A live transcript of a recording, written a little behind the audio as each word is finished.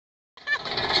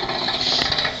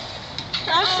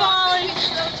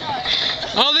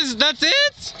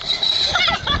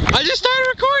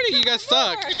guys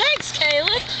suck. Thanks,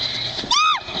 Caleb.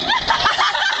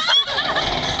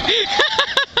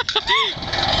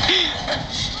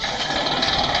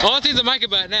 All I see is a mic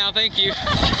butt now, thank you. No!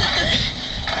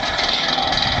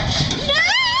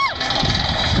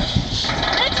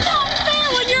 It's not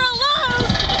fair when you're alone.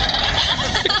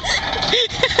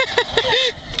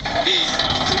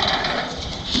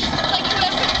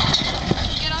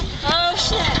 Oh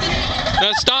shit.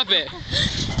 No, stop it.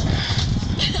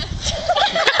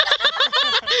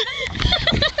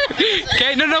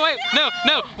 Okay, no,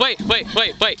 wait,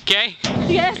 wait, okay?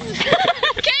 Yes.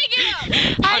 Okay, get up.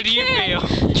 How do you feel?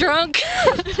 Drunk.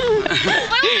 Wait,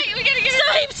 we gotta get it. So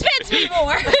he spits me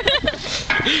more.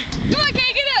 Come on,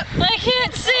 Kay, get up. I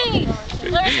can't see.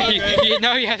 You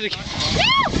know you have to.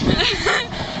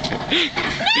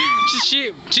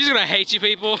 She's gonna hate you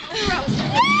people.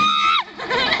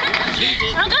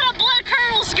 I'm gonna blood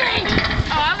curdle scream.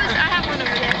 Oh, I have one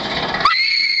over there.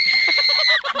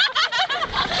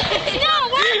 No,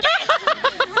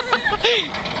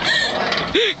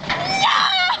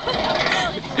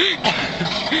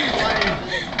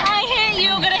 I hate you.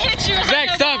 I'm gonna hit you. Zach,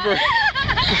 stop her.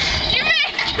 You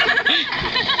make.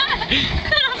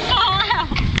 Gonna fall out.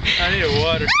 I need a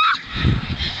water.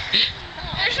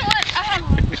 There's one. I have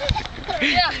one.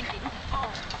 Yeah.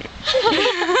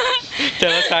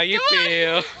 Tell us how you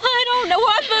feel. I don't know.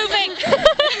 I'm moving.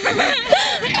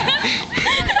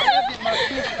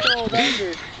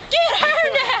 Get her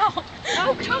now.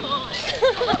 Oh, come on.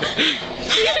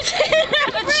 You didn't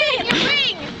have a chance.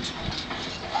 Ring.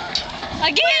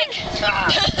 Again.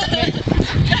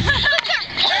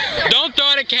 Don't throw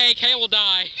it at Kay. Kay will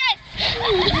die. Yes.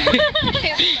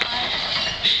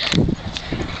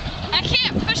 I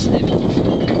can't push them.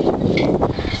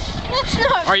 That's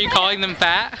not Are you fair. calling them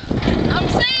fat? I'm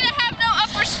saying I have no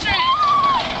upper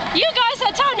strength. You guys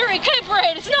had time to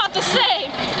recuperate. It's not the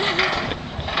same.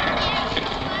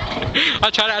 I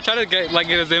try to get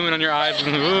a zoom in on your eyes,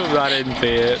 and ooh, I didn't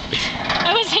see it.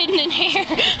 I was hidden in here.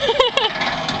 There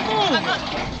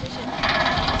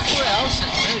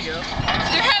you go.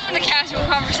 They're having a casual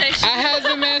conversation. I have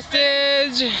a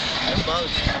message.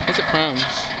 What's it from?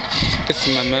 It's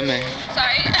my mummy.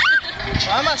 Sorry.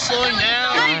 Why am I slowing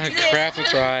down? Ah, crap,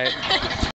 it's right.